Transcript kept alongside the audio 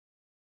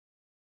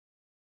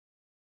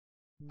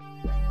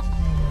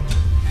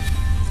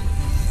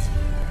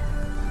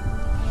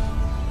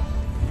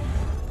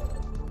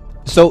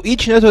So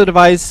each network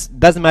device,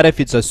 doesn't matter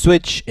if it's a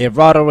switch, a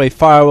router, a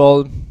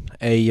firewall,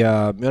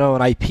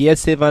 an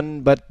IPS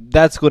even, but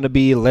that's going to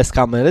be less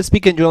common. Let's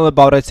speak in general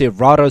about, let's say,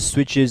 routers,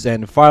 switches,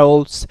 and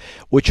firewalls,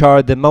 which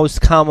are the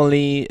most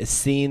commonly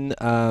seen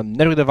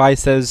network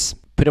devices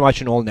pretty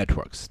much in all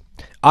networks.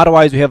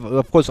 Otherwise, we have,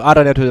 of course,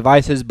 other network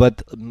devices,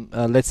 but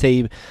let's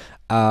say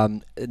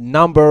from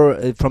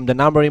the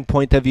numbering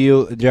point of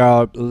view, they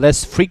are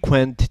less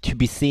frequent to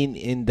be seen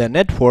in the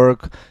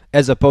network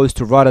as opposed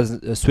to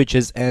routers,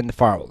 switches, and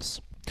firewalls.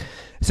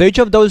 So each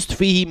of those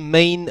three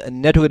main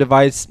network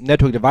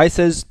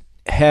devices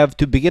have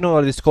to begin with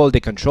what is called a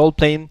control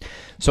plane.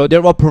 So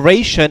their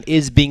operation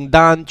is being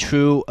done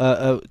through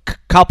a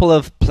couple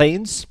of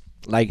planes,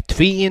 like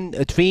three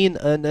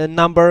in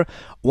number,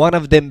 one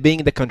of them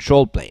being the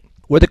control plane.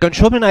 Where the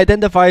control plane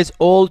identifies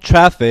all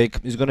traffic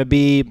is going to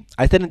be,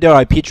 I said there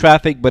are IP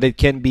traffic, but it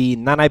can be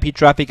non-IP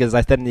traffic, as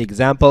I said in the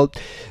example.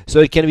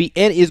 So it can be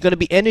it's going to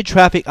be any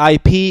traffic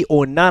IP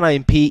or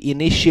non-IP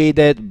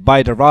initiated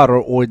by the router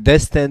or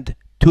destined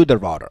to the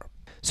router.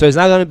 So it's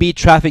not going to be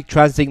traffic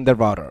transiting the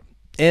router.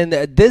 And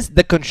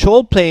the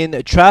control plane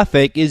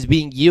traffic is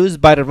being used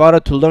by the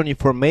router to learn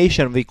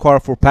information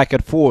required for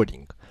packet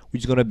forwarding,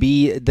 which is going to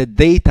be the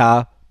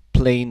data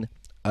plane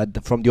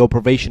from the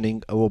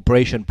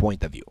operation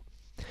point of view.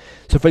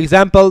 So for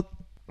example,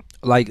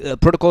 like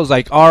protocols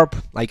like ARP,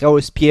 like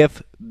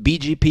OSPF,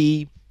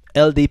 BGP,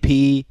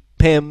 LDP,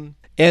 PIM,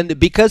 and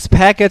because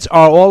packets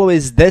are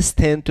always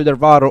destined to the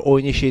router or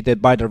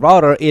initiated by the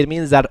router, it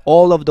means that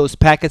all of those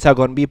packets are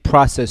going to be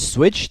process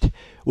switched,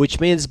 which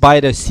means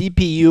by the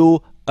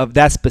CPU of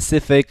that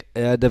specific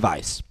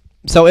device.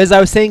 So as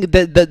I was saying,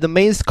 the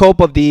main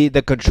scope of the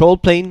control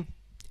plane,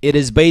 it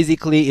is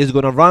basically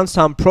going to run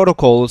some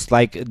protocols,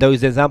 like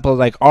those examples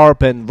like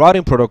ARP and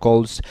routing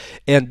protocols,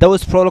 and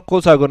those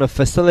protocols are going to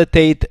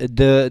facilitate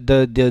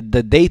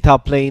the data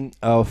plane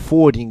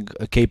forwarding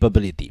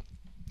capability.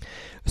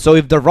 So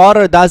if the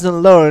router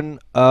doesn't learn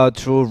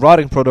through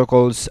routing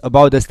protocols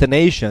about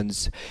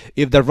destinations,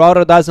 if the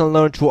router doesn't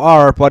learn through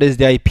ARP what is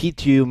the IP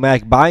to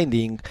MAC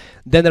binding,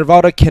 then the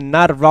router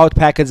cannot route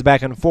packets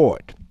back and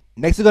forth.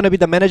 Next is going to be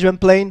the management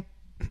plane,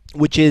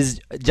 which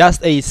is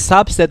just a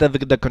subset of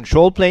the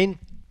control plane,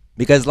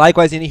 because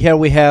likewise in here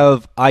we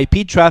have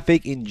IP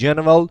traffic in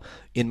general.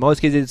 In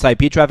most cases it's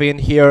IP traffic in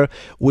here,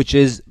 which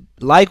is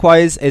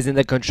likewise as in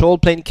the control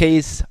plane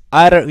case,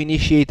 either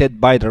initiated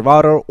by the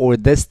router or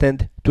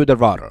destined to the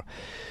router.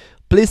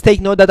 Please take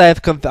note that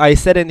I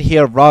said in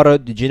here router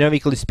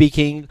generically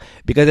speaking,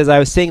 because as I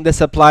was saying,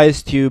 this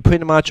applies to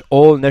pretty much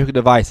all network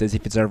devices.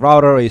 If it's a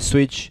router, a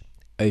switch,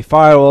 a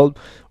firewall,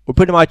 or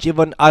pretty much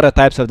even other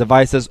types of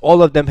devices,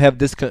 all of them have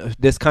this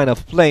kind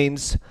of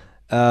planes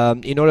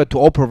in order to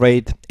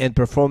operate and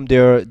perform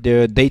their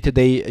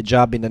day-to-day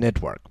job in the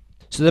network.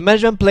 So the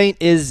management plane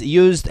is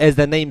used, as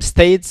the name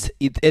states,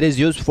 it is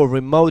used for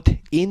remote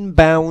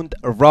inbound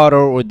router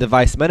or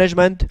device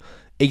management.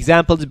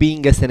 Examples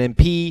being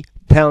SNMP,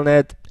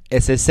 Telnet,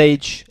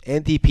 SSH,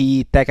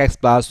 NTP,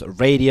 TechX+,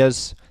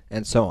 Radius,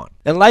 and so on.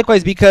 And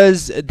likewise,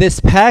 because these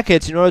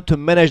packets, in order to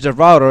manage the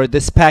router,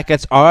 these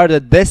packets are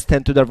either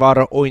destined to the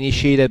router or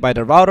initiated by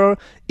the router,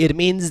 it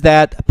means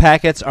that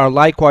packets are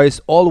likewise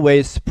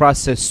always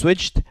process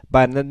switched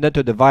by the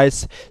network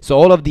device. So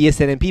all of the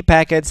SNMP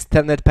packets,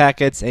 Telnet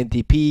packets,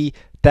 NTP,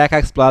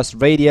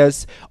 TechX+,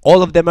 Radius,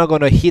 all of them are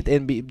going to hit the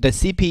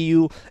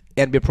CPU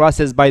and be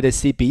processed by the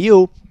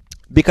CPU,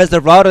 because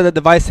the router, the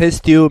device, has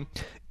to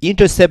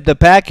intercept the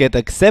packet,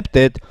 accept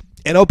it,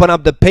 and open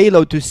up the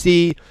payload to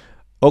see,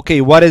 okay,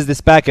 what is this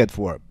packet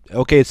for?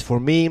 Okay, it's for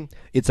me,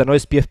 it's an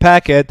OSPF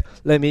packet.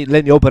 Let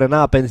me open it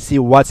up and see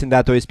what's in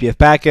that OSPF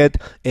packet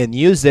and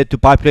use it to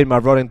populate my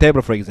routing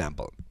table, for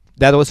example.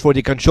 That was for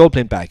the control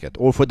plane packet.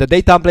 Or for the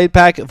data plane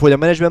packet, for the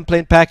management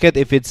plane packet,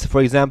 if it's,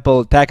 for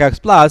example,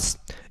 TechX+,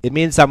 it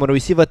means I'm going to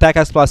receive a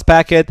TechX+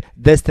 packet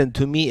destined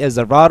to me as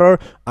a router.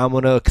 I'm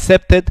going to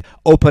accept it,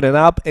 open it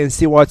up, and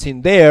see what's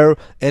in there,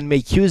 and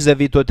make use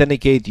of it to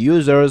authenticate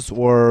users,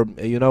 or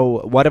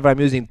whatever I'm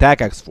using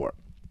TechX for.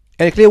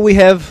 And clearly we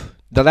have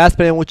the last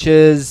plane, which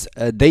is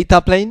a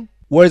data plane,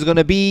 where it's going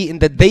to be in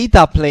the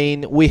data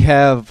plane we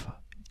have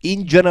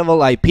in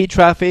general IP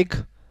traffic,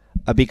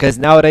 because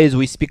nowadays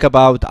we speak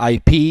about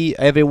IP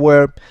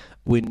everywhere.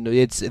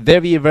 It's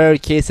very rare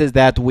cases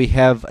that we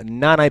have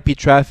non-IP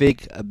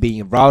traffic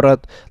being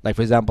routed, like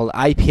for example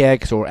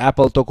IPX or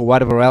AppleTalk or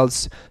whatever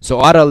else. So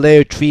other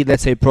layer 3,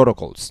 let's say,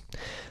 protocols.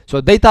 So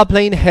data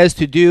plane has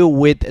to do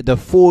with the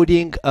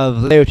forwarding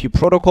of layer 3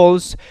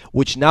 protocols,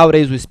 which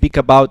nowadays we speak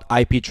about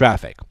IP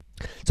traffic.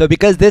 So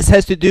because this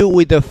has to do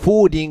with the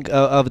forwarding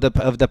of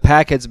the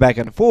packets back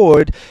and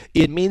forward,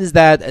 it means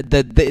that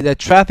the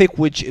traffic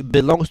which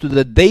belongs to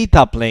the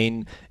data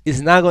plane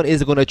is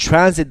going to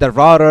transit the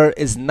router,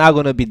 is not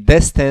going to be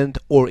destined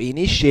or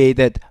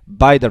initiated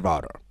by the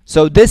router.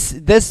 So this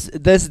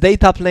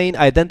data plane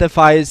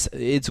identifies,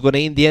 it's going to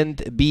in the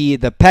end be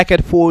the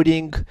packet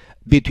forwarding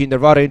between the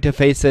router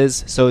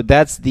interfaces. So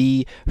that's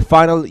the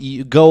final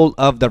goal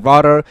of the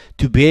router,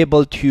 to be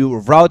able to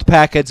route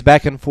packets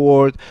back and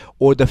forth,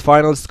 or the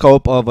final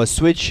scope of a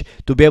switch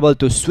to be able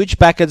to switch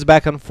packets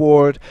back and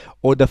forth,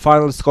 or the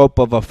final scope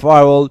of a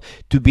firewall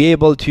to be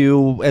able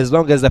to, as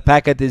long as the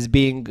packet is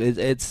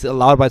it's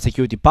allowed by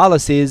security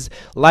policies.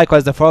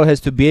 Likewise, the firewall has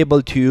to be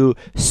able to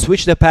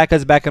switch the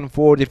packets back and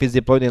forth if it's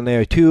deployed in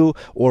layer 2,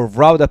 or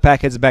route the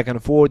packets back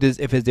and forth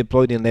if it's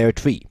deployed in layer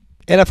 3.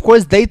 And of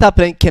course, data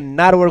plane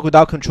cannot work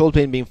without control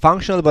plane being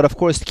functional, but of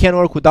course can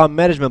work without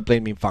management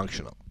plane being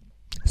functional.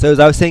 So as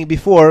I was saying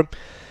before,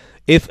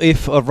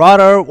 if a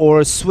router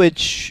or a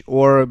switch,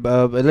 or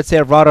let's say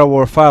a router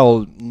or a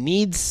firewall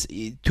needs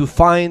to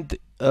find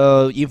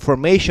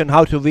information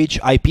how to reach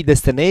IP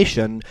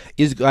destinations,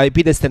 is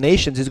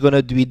going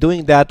to be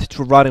doing that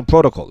through routing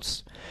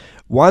protocols.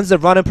 Once the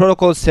routing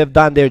protocols have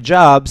done their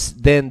jobs,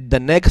 then the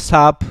next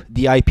hop,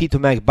 the IP to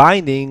MAC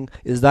binding,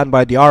 is done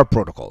by the R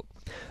protocol.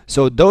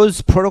 So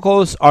those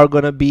protocols are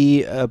going to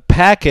be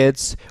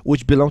packets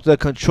which belong to the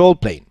control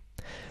plane.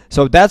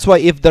 So that's why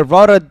if the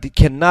router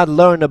cannot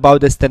learn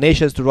about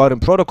destinations to routing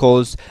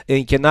protocols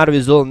and cannot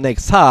resolve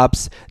next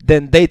hops,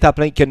 then data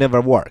plane can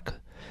never work.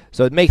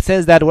 So it makes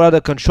sense that without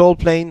the control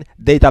plane,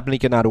 data plane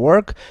cannot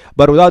work,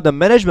 but without the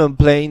management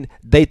plane,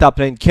 data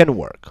plane can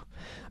work.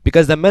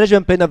 Because the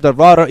management plane of the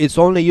router is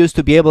only used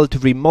to be able to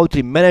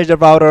remotely manage the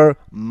router,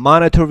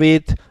 monitor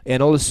it,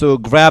 and also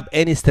grab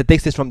any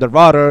statistics from the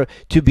router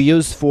to be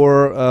used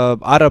for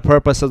other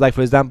purposes, like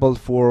for example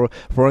for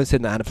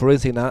forensic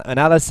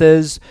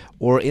analysis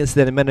or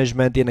incident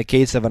management in the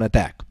case of an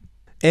attack.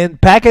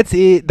 And packets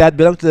that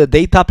belong to the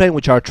data plane,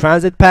 which are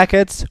transit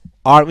packets,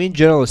 are in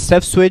general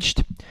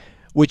self-switched,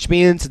 which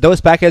means those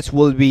packets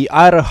will be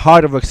either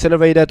hardware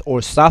accelerated or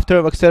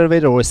software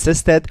accelerated or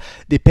assisted,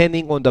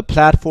 depending on the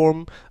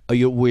platform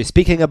we're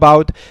speaking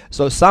about.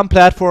 So some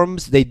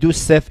platforms, they do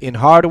sift in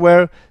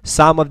hardware,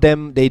 some of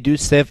them they do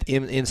sift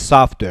in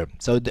software.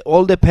 So it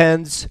all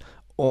depends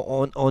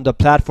on the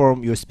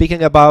platform you're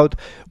speaking about,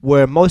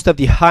 where most of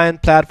the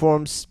high-end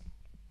platforms,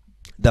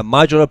 the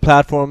modular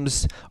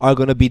platforms, are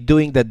going to be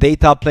doing the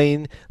data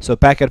plane. So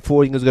packet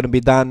forwarding is going to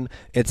be done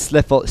at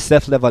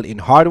ceph level in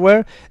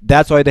hardware.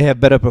 That's why they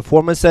have better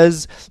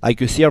performances. Like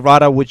you see a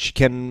router which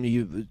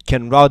can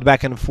route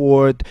back and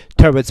forth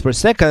terabits per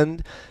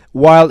second.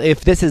 While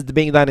if this is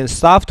being done in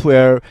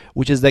software,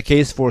 which is the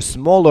case for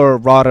smaller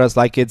routers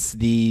like it's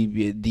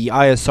the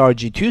ISR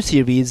G2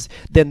 series,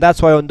 then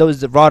that's why on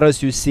those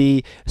routers you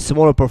see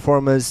smaller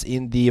performance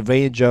in the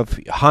range of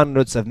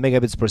hundreds of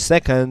megabits per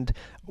second,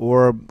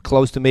 or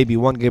close to maybe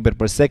 1 gigabit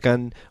per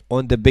second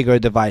on the bigger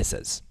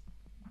devices.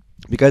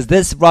 Because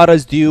these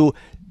routers do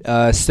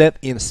set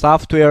in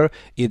software,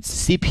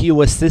 it's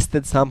CPU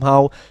assisted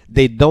somehow.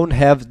 They don't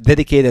have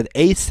dedicated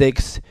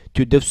ASICs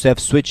to do ceph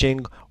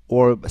switching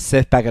or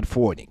ceph packet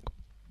forwarding.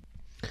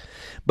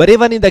 But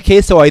even in the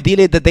case, so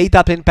ideally the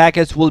data plane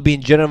packets will be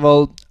in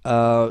general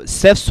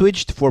ceph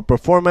switched for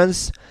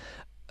performance.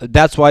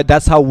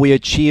 That's how we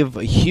achieve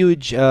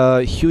huge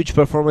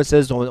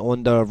performances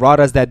on the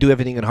routers that do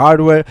everything in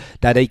hardware,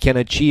 that they can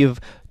achieve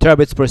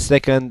terabits per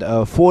second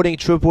forwarding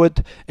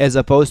throughput, as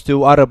opposed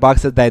to other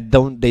boxes that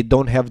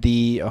don't have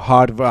the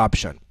hardware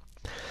option.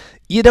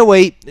 Either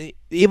way,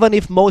 even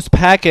if most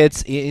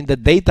packets in the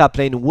data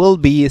plane will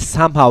be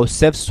somehow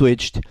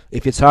ceph-switched,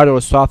 if it's hardware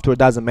or software,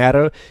 doesn't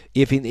matter.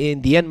 If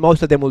in the end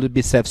most of them will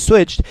be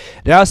ceph-switched,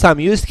 there are some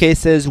use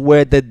cases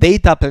where the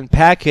data plane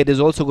packet is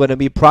also going to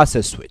be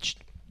process-switched.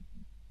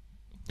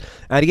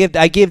 I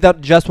gave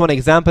that just one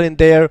example in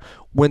there.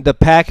 When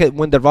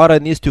the router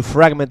needs to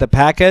fragment the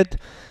packet,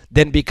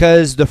 then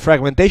because the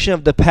fragmentation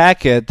of the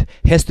packet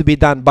has to be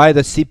done by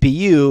the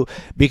CPU,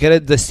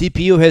 because the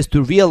CPU has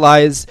to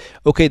realize,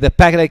 okay, the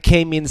packet that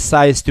came in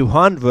size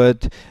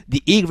 200,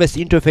 the egress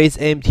interface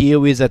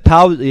MTU is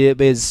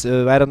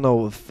I don't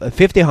know,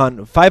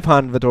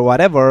 500 or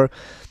whatever.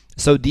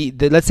 So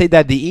let's say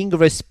that the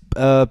ingress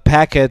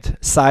packet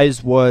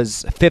size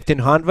was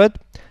 1500.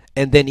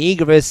 And then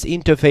egress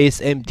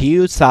interface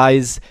MTU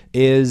size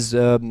is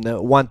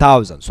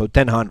 1000, so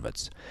 10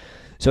 hundredths.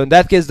 So in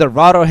that case, the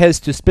router has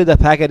to split the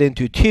packet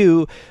into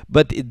two,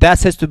 but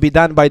that has to be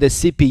done by the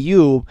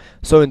CPU.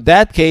 So in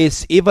that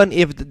case, even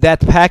if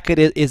that packet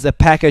is a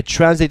packet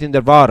transiting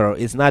the router,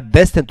 it's not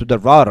destined to the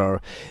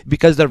router,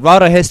 because the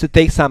router has to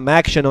take some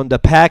action on the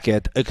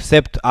packet,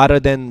 except other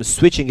than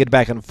switching it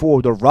back and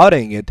forth or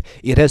routing it,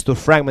 it has to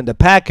fragment the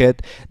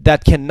packet.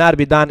 That cannot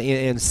be done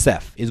in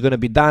ceph. It's going to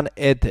be done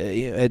at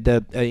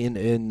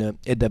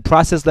the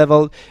process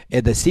level,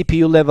 at the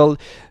CPU level.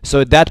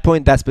 So at that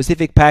point, that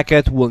specific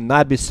packet will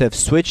not be ceph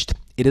switched,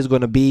 it is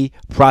going to be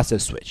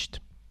process switched.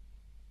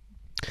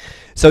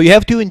 So you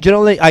have to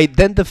generally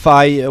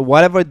identify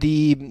whatever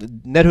the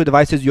network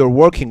devices you're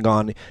working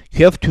on.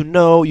 You have to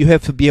know, you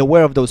have to be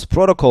aware of those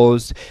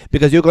protocols,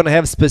 because you're going to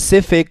have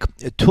specific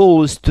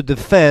tools to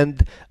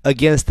defend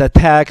against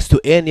attacks to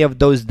any of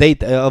those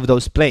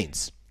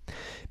planes.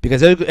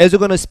 Because as you're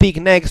going to speak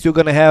next, you're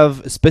going to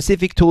have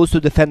specific tools to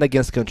defend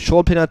against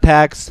control plane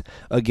attacks,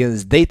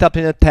 against data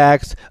plane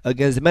attacks,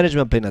 against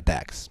management plane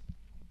attacks.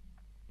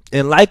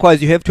 And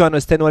likewise, you have to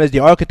understand what is the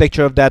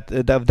architecture of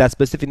that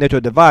specific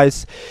network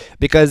device,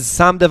 because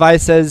some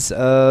devices,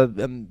 for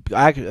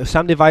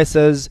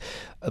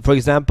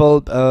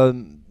example,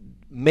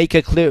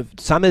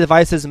 some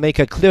devices make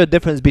a clear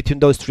difference between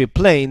those three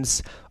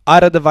planes.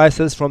 Other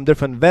devices from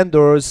different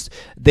vendors,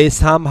 they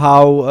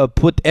somehow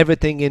put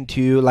everything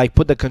into, like,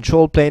 put the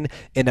control plane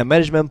and a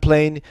management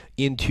plane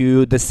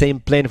into the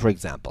same plane, for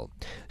example.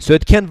 So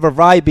it can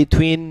vary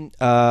between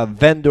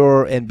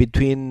vendor and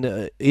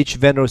between each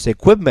vendor's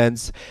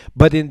equipments,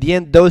 but in the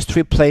end those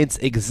three planes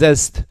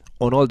exist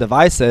on all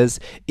devices.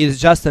 It's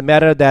just a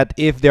matter that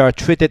if they are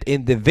treated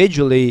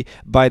individually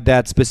by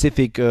that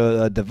specific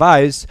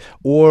device,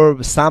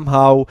 or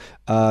somehow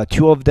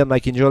two of them,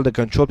 like in general the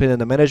control plane and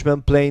the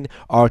management plane,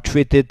 are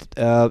treated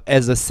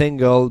as a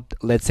single,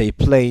 let's say,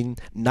 plane,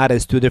 not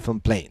as two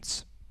different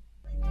planes.